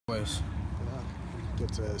always.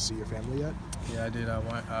 Get to see your family yet? Yeah, I did. I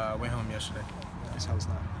went home yesterday. Nice. How was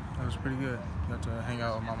that? It was pretty good. Got to hang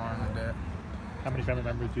out with my mom and dad. How many family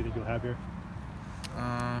members do you think you'll have here?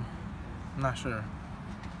 I'm not sure.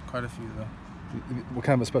 Quite a few, though. What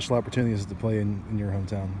kind of a special opportunity is it to play in your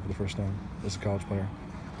hometown for the first time as a college player?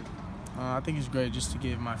 I think it's great just to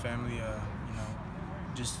give my family,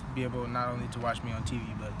 just be able not only to watch me on TV,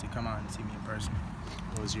 but to come out and see me in person.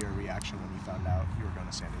 What was your reaction when you found out you were going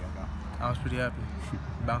to San Diego? I was pretty happy,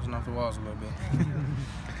 bouncing off the walls a little bit.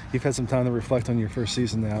 You've had some time to reflect on your first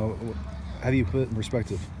season now. How do you put it in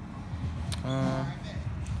perspective? I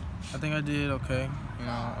think I did okay.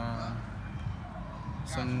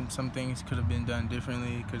 Some things could have been done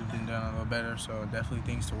differently, could have been done a little better. So definitely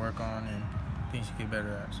things to work on and things to get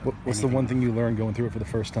better at. So. What's the one thing you learned going through it for the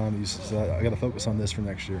first time that you said, I got to focus on this for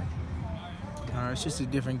next year? It's just a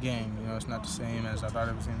different game. It's not the same as I thought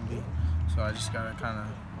it was going to be. So I just got to kind of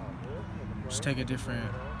just take a different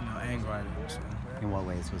angle at it. So. In what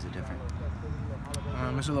ways was it different?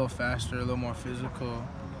 It's a little faster, a little more physical.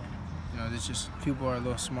 It's just people are a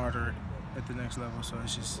little smarter at the next level, so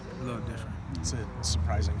it's just a little different. Is it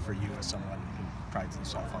surprising for you as someone who prides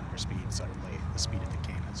himself on your speed, suddenly the speed of the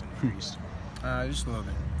game has increased? Just a little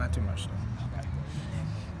bit, not too much though. Okay.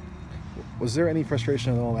 Was there any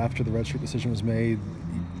frustration at all after the redshirt decision was made?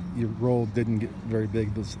 Your role didn't get very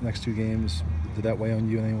big those next two games. Did that weigh on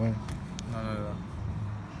you in any way? No.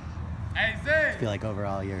 I feel like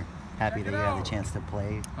overall you're happy that you had the chance to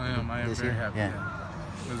play. I am very happy. Yeah.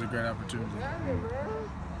 It was a great opportunity.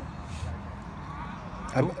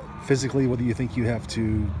 Physically, what do you think you have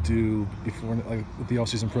to do before, like, with the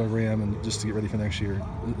all-season program and just to get ready for next year?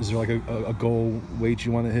 Is there like a goal weight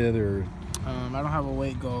you want to hit, or? I don't have a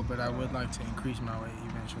weight goal, but I would like to increase my weight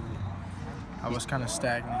eventually. I was kind of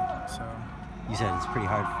stagnant, so. You said it's pretty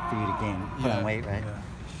hard for you to put on weight, right? Yeah.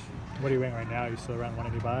 What are you weighing right now? Are you still around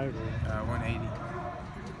 185? Or? 180.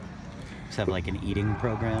 Just have like an eating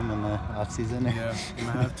program in the off season? Yeah, I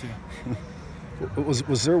have to.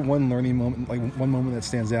 Was there one learning moment, like one moment that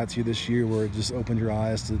stands out to you this year where it just opened your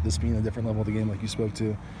eyes to this being a different level of the game, like you spoke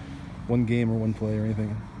to? One game or one play or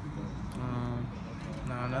anything?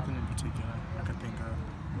 No, nothing in particular I could think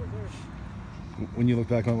of. When you look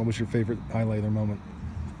back on it, what was your favorite highlight or moment?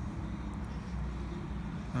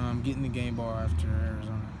 Getting the game ball after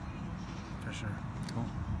Arizona, for sure. Cool.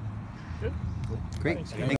 Good. Great.